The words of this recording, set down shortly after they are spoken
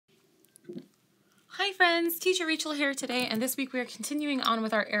Hi friends, Teacher Rachel here today, and this week we are continuing on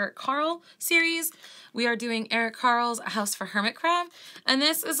with our Eric Carle series. We are doing Eric Carle's A House for Hermit Crab, and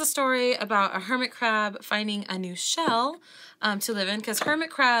this is a story about a hermit crab finding a new shell to live in, because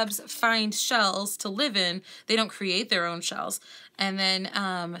hermit crabs find shells to live in. They don't create their own shells. And then,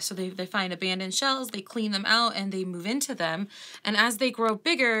 so they find abandoned shells, they clean them out, and they move into them. And as they grow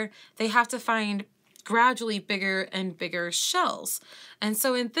bigger, they have to find gradually bigger and bigger shells. And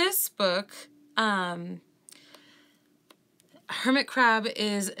so in this book, hermit crab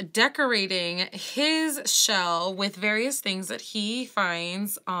is decorating his shell with various things that he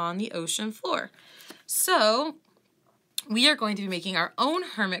finds on the ocean floor. So we are going to be making our own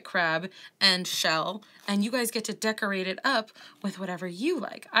hermit crab and shell, and you guys get to decorate it up with whatever you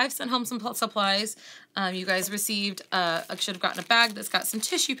like. I've sent home some supplies. You guys received, I should have gotten a bag that's got some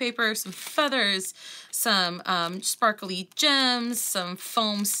tissue paper, some feathers, some sparkly gems, some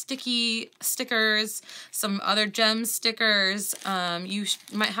foam sticky stickers, some other gem stickers. You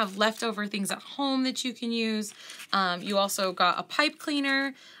might have leftover things at home that you can use. You also got a pipe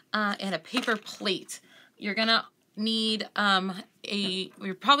cleaner and a paper plate. You're gonna need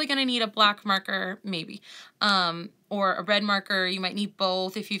you're probably gonna need a black marker, maybe, or a red marker. You might need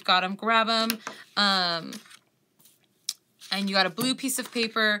both. If you've got them, grab them. And you got a blue piece of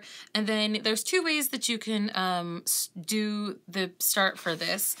paper, and then there's two ways that you can do the start for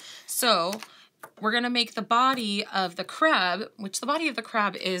this. So we're gonna make the body of the crab, which the body of the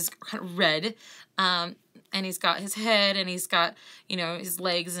crab is kind of red, and he's got his head, and he's got, you know, his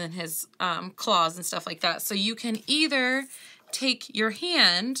legs and his claws and stuff like that. So you can either take your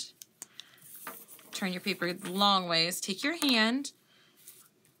hand, turn your paper long ways, take your hand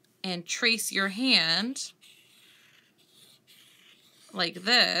and trace your hand like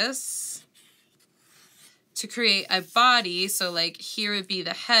this to create a body. So like here would be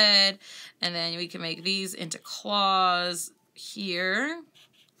the head, and then we can make these into claws here.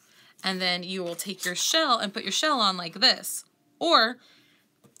 And then you will take your shell and put your shell on like this. Or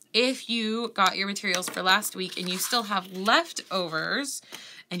if you got your materials for last week and you still have leftovers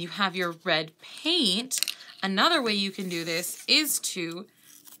and you have your red paint, another way you can do this is to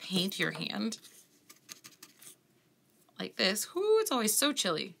paint your hand like this. Ooh, it's always so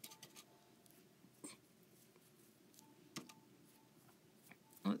chilly.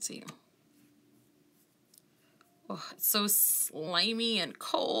 Let's see. Oh, it's so slimy and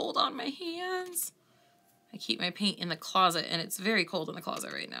cold on my hands. I keep my paint in the closet, and it's very cold in the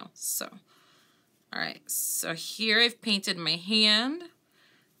closet right now. So, all right. So here I've painted my hand,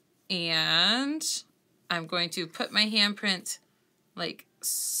 and I'm going to put my handprint like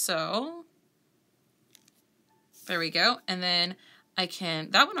so. There we go. And then I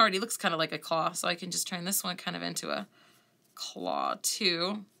can, that one already looks kind of like a claw, so I can just turn this one kind of into a claw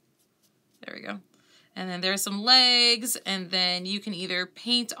too. There we go. And then there's some legs, and then you can either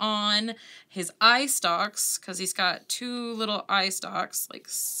paint on his eye stalks, because he's got two little eye stalks, like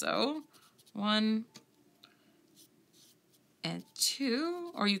so. 1 and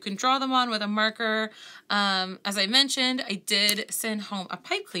 2. Or you can draw them on with a marker. As I mentioned, I did send home a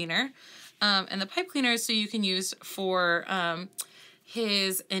pipe cleaner. And the pipe cleaner is so you can use for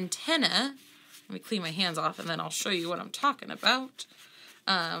his antenna. Let me clean my hands off, and then I'll show you what I'm talking about.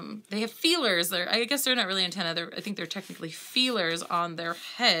 They have feelers. I guess they're not really antenna. I think they're technically feelers on their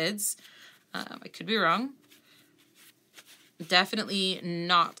heads. I could be wrong. Definitely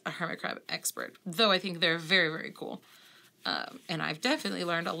not a hermit crab expert, though I think they're very, very cool. And I've definitely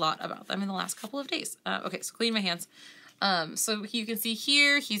learned a lot about them in the last couple of days. Okay, so clean my hands. So you can see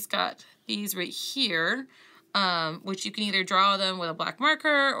here, he's got these right here. Which you can either draw them with a black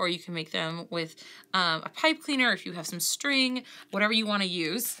marker, or you can make them with a pipe cleaner if you have some string, whatever you want to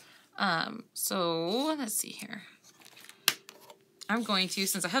use. So let's see here. I'm going to,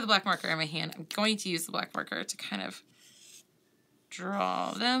 since I have the black marker in my hand, I'm going to use the black marker to kind of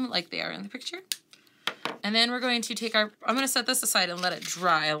draw them like they are in the picture. And then we're going to take our, I'm going to set this aside and let it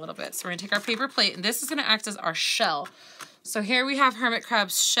dry a little bit. So we're going to take our paper plate, and this is going to act as our shell. So here we have hermit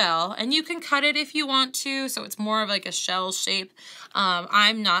crab's shell, and you can cut it if you want to, so it's more of like a shell shape.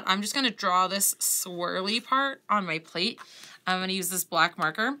 I'm just going to draw this swirly part on my plate. I'm going to use this black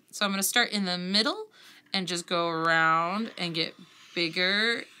marker. So I'm going to start in the middle and just go around and get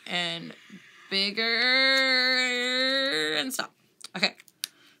bigger and bigger and stop. Okay.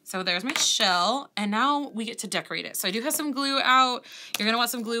 So there's my shell, and now we get to decorate it. So I do have some glue out. You're gonna want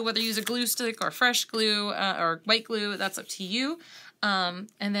some glue, whether you use a glue stick or fresh glue or white glue, that's up to you. And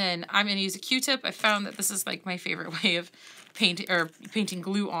then I'm gonna use a Q-tip. I found that this is like my favorite way of painting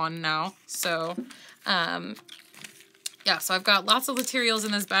glue on now. So Yeah, so I've got lots of materials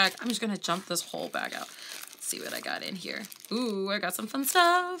in this bag. I'm just going to jump this whole bag out. Let's see what I got in here. Ooh, I got some fun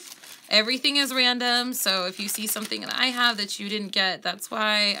stuff. Everything is random, so if you see something that I have that you didn't get, that's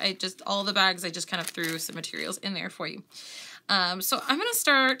why all the bags, I just kind of threw some materials in there for you. So I'm going to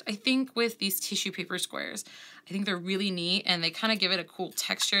start, I think, with these tissue paper squares. I think they're really neat, and they kind of give it a cool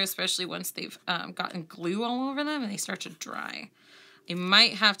texture, especially once they've gotten glue all over them and they start to dry. I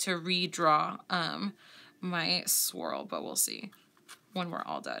might have to redraw my swirl, but we'll see when we're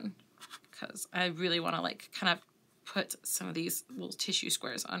all done, because I really want to like kind of put some of these little tissue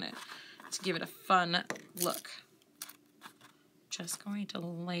squares on it to give it a fun look. Just going to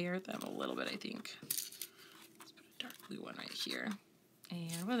layer them a little bit, I think. Let's put a dark blue one right here.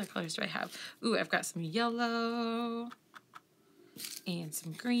 And what other colors do I have? Ooh, I've got some yellow and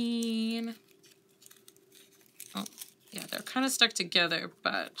some green. Oh, yeah, they're kind of stuck together,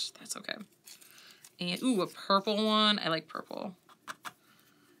 but that's okay. And, ooh, a purple one. I like purple. A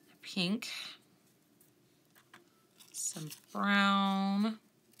pink. Some brown.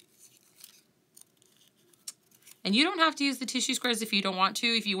 And you don't have to use the tissue squares if you don't want to.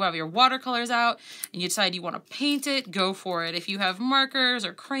 If you have your watercolors out and you decide you want to paint it, go for it. If you have markers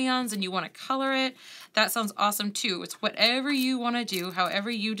or crayons and you want to color it, that sounds awesome too. It's whatever you want to do,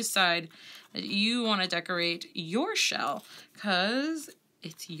 however you decide that you want to decorate your shell, because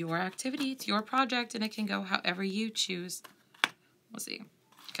it's your activity, it's your project, and it can go however you choose. We'll see.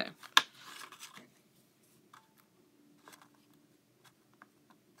 Okay.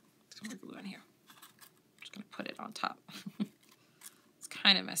 Let's go more glue on here. I'm just going to put it on top. It's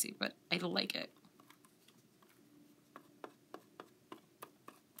kind of messy, but I like it.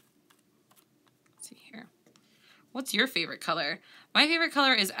 Let's see here. What's your favorite color? My favorite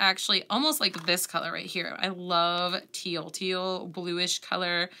color is actually almost like this color right here. I love teal. Teal, bluish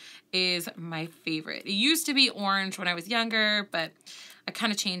color is my favorite. It used to be orange when I was younger, but I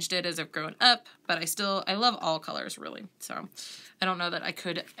kind of changed it as I've grown up, but I love all colors really. So I don't know that I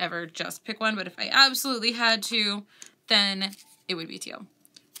could ever just pick one, but if I absolutely had to, then it would be teal.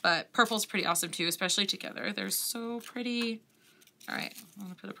 But purple's pretty awesome too, especially together. They're so pretty. All right, I'm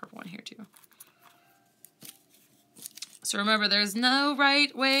gonna put a purple one here too. So remember, there's no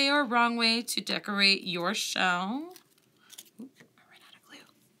right way or wrong way to decorate your shell. Ooh, I ran out of glue.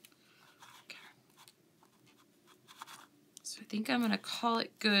 Okay. So I think I'm going to call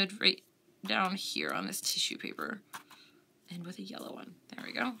it good right down here on this tissue paper. And with a yellow one. There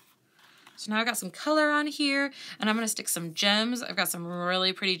we go. So now I got some color on here, and I'm going to stick some gems. I've got some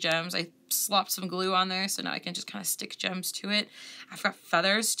really pretty gems. I slopped some glue on there, so now I can just kind of stick gems to it. I've got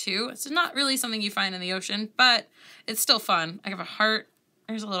feathers too. It's not really something you find in the ocean, but it's still fun. I have a heart.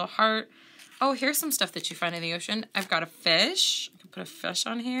 There's a little heart. Oh, here's some stuff that you find in the ocean. I've got a fish. I can put a fish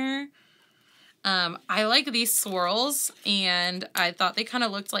on here. I like these swirls, and I thought they kind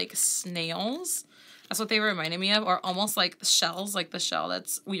of looked like snails. That's what they reminded me of, or almost like the shells, like the shell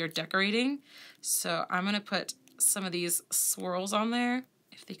that's we are decorating. So I'm going to put some of these swirls on there,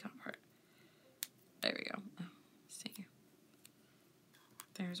 if they come apart. There we go. Oh, let's see.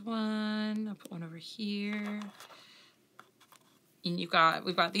 There's one. I'll put one over here. And we've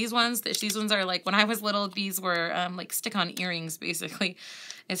got these ones. These ones are like, when I was little, these were like stick-on earrings, basically,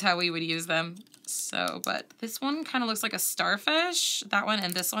 is how we would use them. So, but this one kind of looks like a starfish. That one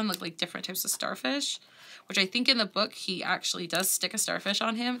and this one look like different types of starfish, which I think in the book he actually does stick a starfish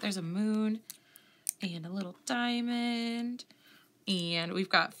on him. There's a moon and a little diamond. And we've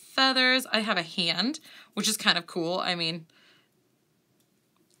got feathers. I have a hand, which is kind of cool. I mean,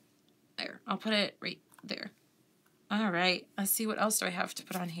 there. I'll put it right there. All right, let's see, what else do I have to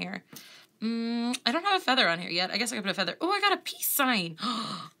put on here? I don't have a feather on here yet. I guess I could put a feather. Oh, I got a peace sign.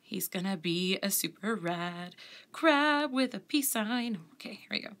 He's gonna be a super rad crab with a peace sign. Okay, here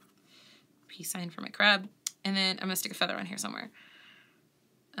we go. Peace sign for my crab. And then I'm gonna stick a feather on here somewhere.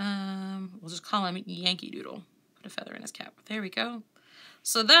 We'll just call him Yankee Doodle. Put a feather in his cap. There we go.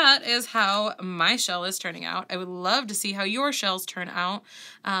 So that is how my shell is turning out. I would love to see how your shells turn out.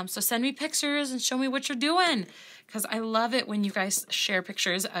 So send me pictures and show me what you're doing, because I love it when you guys share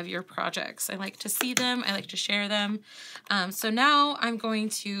pictures of your projects. I like to see them. I like to share them. So now I'm gonna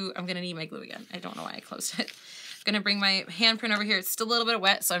need my glue again. I don't know why I closed it. I'm gonna bring my handprint over here. It's still a little bit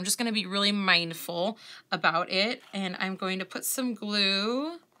wet, so I'm just gonna be really mindful about it. And I'm going to put some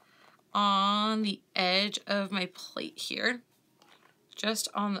glue on the edge of my plate here. Just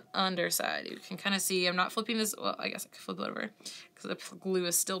on the underside. You can kind of see I'm not flipping this. Well, I guess I could flip it over because the glue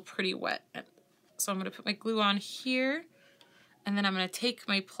is still pretty wet. So I'm going to put my glue on here, and then I'm going to take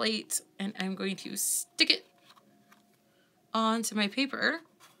my plate and I'm going to stick it onto my paper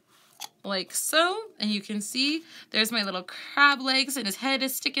like so, and you can see there's my little crab legs and his head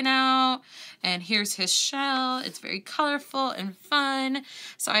is sticking out, and here's his shell. It's very colorful and fun,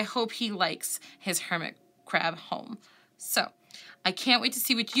 so I hope he likes his hermit crab home. So I can't wait to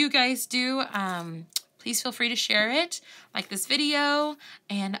see what you guys do. Please feel free to share it, like this video,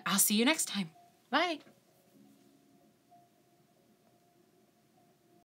 and I'll see you next time. Bye.